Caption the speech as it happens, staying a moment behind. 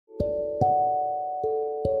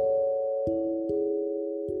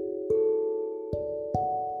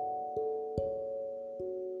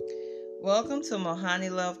welcome to Mohani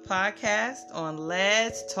Love Podcast on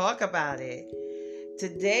Let's Talk About It.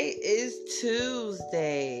 Today is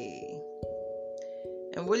Tuesday.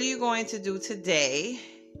 And what are you going to do today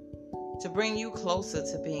to bring you closer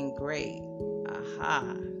to being great?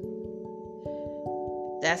 Aha.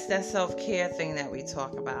 That's that self-care thing that we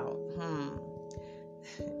talk about.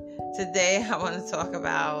 Today I want to talk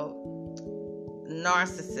about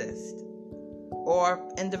narcissists or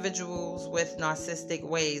individuals with narcissistic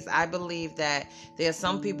ways. I believe that there are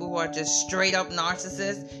some people who are just straight up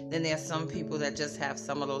narcissists. Then there are some people that just have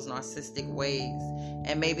some of those narcissistic ways.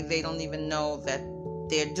 And maybe they don't even know that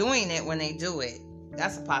they're doing it when they do it.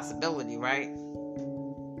 That's a possibility, right?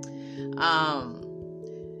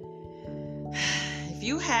 If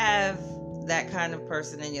you have that kind of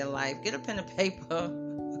person in your life, get a pen and paper.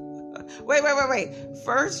 Wait.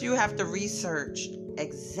 First, you have to research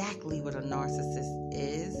exactly what a narcissist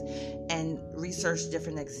is and research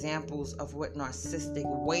different examples of what narcissistic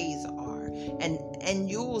ways are. And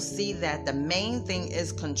you will see that the main thing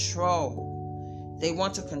is control. They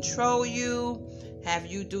want to control you, have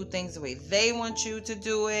you do things the way they want you to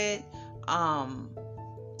do it.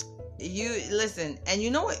 You listen, and you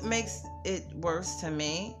know what makes it worse to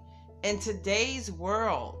me? In today's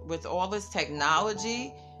world, with all this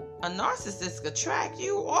technology, a narcissist could track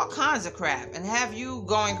you all kinds of crap and have you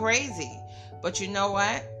going crazy. But you know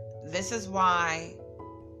what? This is why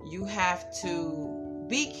you have to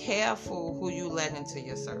be careful who you let into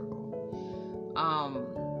your circle.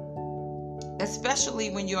 Especially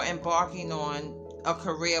when you're embarking on a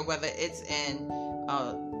career, whether it's in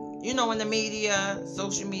in the media,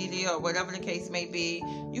 social media, or whatever the case may be.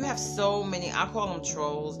 You have so many, I call them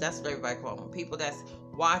trolls. That's what everybody calls them. People that's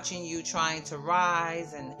watching you trying to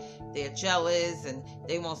rise, and they're jealous and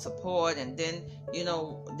they won't support. And then,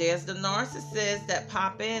 there's the narcissists that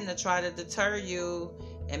pop in to try to deter you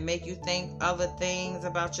and make you think other things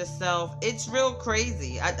about yourself. It's real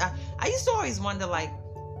crazy. I used to always wonder,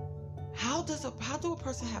 how do a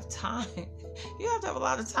person have time? You have to have a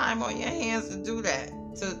lot of time on your hands to do that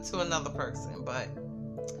to another person. But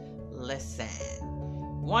listen,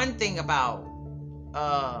 one thing about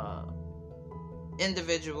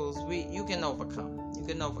individuals, you can overcome. You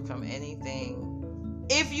can overcome anything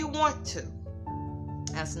if you want to.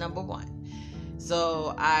 That's number one.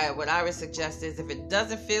 So what I would suggest is, if it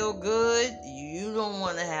doesn't feel good, you don't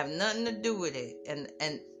want to have nothing to do with it. And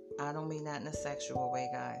I don't mean that in a sexual way,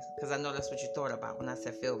 guys, because I know that's what you thought about when I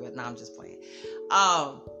said feel good. No, I'm just playing.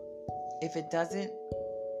 If it doesn't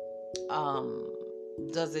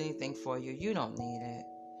does anything for you, you don't need it.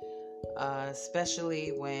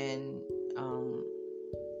 Especially when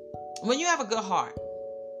you have a good heart.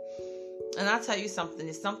 And I'll tell you something.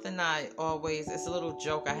 It's something it's a little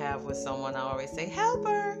joke I have with someone. I always say, help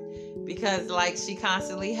her. Because she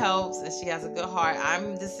constantly helps and she has a good heart.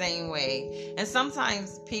 I'm the same way. And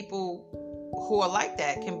sometimes people who are like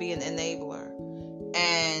that can be an enabler.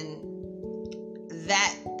 And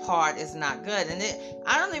that part is not good. And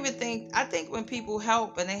I think when people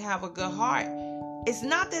help and they have a good heart, it's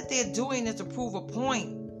not that they're doing it to prove a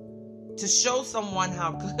point, to show someone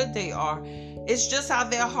how good they are. It's just how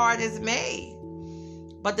their heart is made.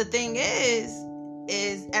 But the thing is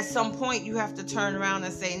at some point you have to turn around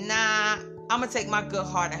and say, nah, I'm gonna take my good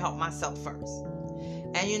heart and help myself first.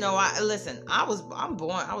 And I was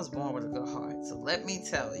born with a good heart. So let me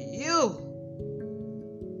tell you,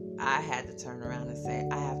 I had to turn around and say,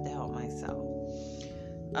 I have to help myself.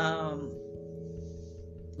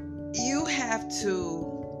 You have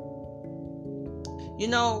to,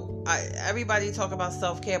 everybody talk about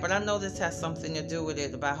self-care, but I know this has something to do with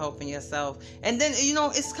it, about helping yourself. And then,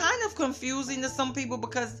 it's kind of confusing to some people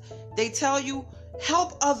because they tell you,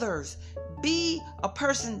 help others, be a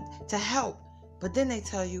person to help. But then they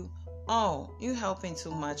tell you, oh, you helping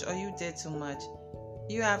too much, or you did too much.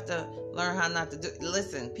 You have to learn how not to do.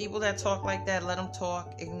 Listen, people that talk like that, let them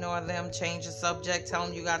talk, ignore them, change the subject, tell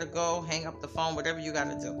them you got to go, hang up the phone, whatever you got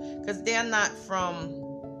to do. Because they're not from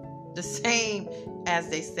the same as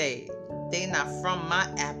they say. They're not from my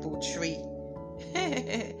apple tree.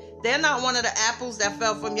 They're not one of the apples that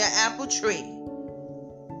fell from your apple tree.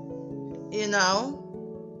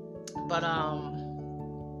 But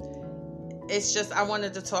it's just, I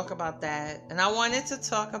wanted to talk about that. And I wanted to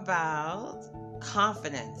talk about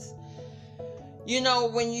confidence.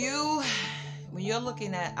 When you're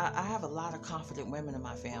looking at, I have a lot of confident women in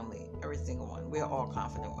my family. Every single one. We're all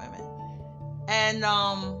confident women. And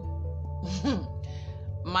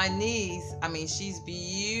my niece, she's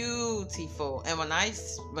beautiful. And when I,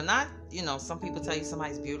 some people tell you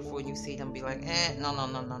somebody's beautiful and you see them be like,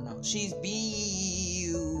 no. She's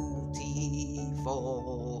beautiful.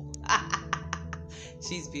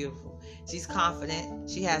 She's beautiful. She's confident.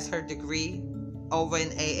 She has her degree, over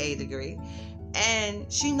an AA degree.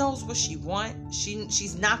 And she knows what she wants.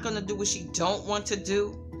 She's not going to do what she don't want to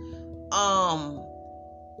do.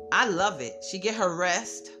 I love it. She get her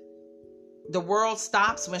rest. The world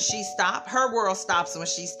stops when she stops. Her world stops when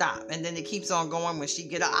she stops. And then it keeps on going when she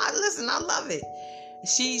get up. Listen, I love it.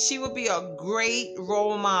 She would be a great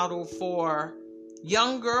role model for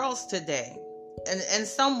young girls today. And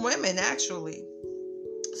some women, actually.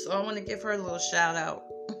 So I want to give her a little shout out.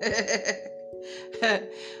 I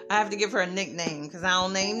have to give her a nickname because I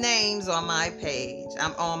don't name names on my page.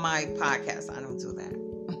 I'm on my podcast. I don't do that.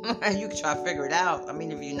 You can try to figure it out. I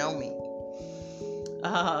mean, if you know me.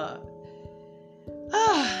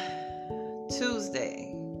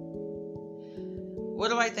 Tuesday. What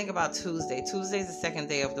do I think about Tuesday? Tuesday is the second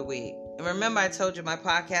day of the week. And remember, I told you my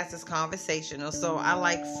podcast is conversational. So I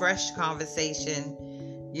like fresh conversation.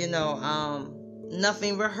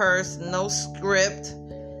 Nothing rehearsed, no script.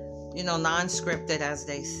 Non-scripted, as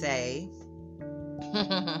they say.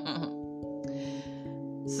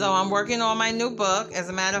 So I'm working on my new book. As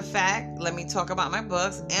a matter of fact, let me talk about my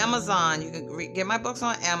books. Amazon. You can get my books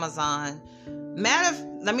on Amazon.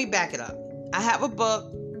 Let me back it up. I have a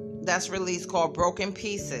book that's released called Broken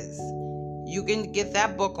Pieces. You can get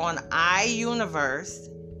that book on iUniverse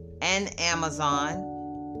and Amazon.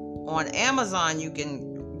 On Amazon, you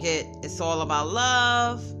can get It's All About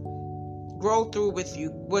Love, Grow Through with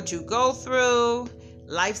You What You Go Through,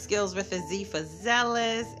 Life Skills with a Z for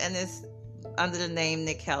Zealous, and it's under the name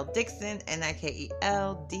Nikel Dixon, NIKELDIX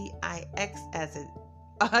as in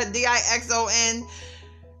DIXON.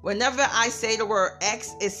 Whenever I say the word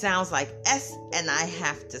X, it sounds like S, and I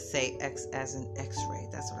have to say X as in X-ray.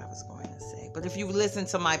 That's what I was going to say. But if you listen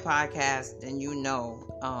to my podcast, then you know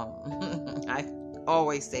I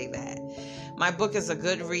always say that. My book is a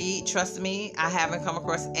good read. Trust me, I haven't come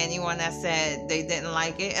across anyone that said they didn't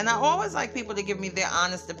like it. And I always like people to give me their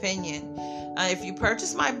honest opinion. If you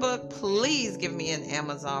purchase my book, please give me an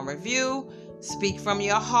Amazon review. Speak from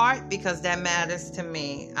your heart, because that matters to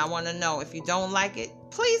me. I want to know. If you don't like it,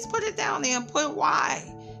 please put it down there and put why.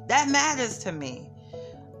 That matters to me,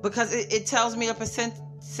 because it tells me the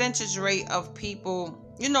percentage rate of people,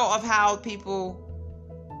 of how people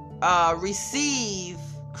receive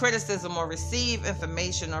criticism or receive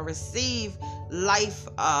information or receive life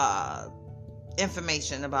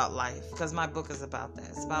information about life, because my book is about that.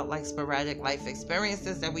 It's about like sporadic life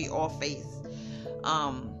experiences that we all face,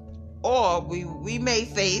 or we may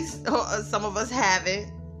face, or some of us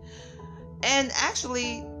haven't. And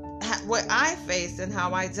actually, what I faced and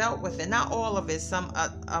how I dealt with it, not all of it,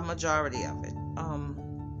 a majority of it.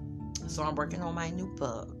 So I'm working on my new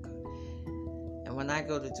book, and when I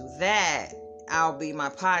go to do that, my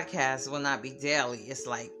podcast will not be daily. It's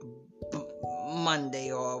like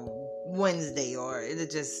Monday or Wednesday, or it'll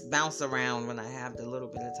just bounce around when I have the little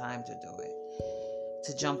bit of time to do it,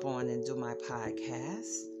 to jump on and do my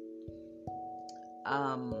podcast.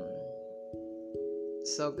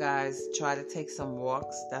 So guys, try to take some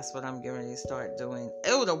walks. That's what I'm getting ready to start doing.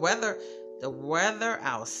 Ew, the weather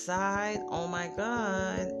outside, oh my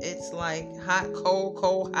God, it's like hot,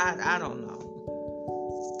 cold, hot, I don't know.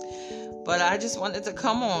 But I just wanted to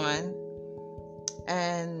come on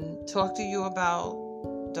and talk to you about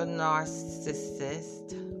the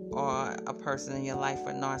narcissist, or a person in your life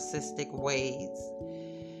with narcissistic ways,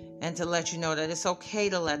 and to let you know that it's okay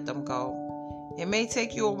to let them go. It may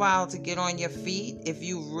take you a while to get on your feet if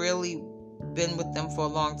you've really been with them for a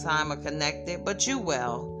long time or connected, but you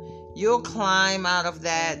will. You'll climb out of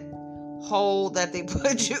that hole that they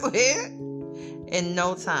put you in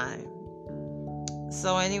no time.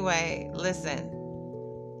 So anyway, listen.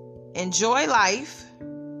 Enjoy life.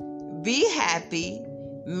 Be happy.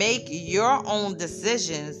 Make your own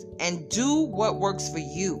decisions and do what works for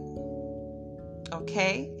you.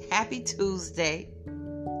 Okay? Happy Tuesday.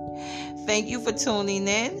 Thank you for tuning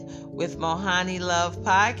in with Mohani Love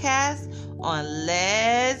Podcast on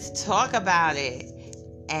Let's Talk About It.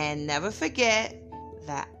 And never forget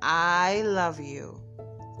that I love you.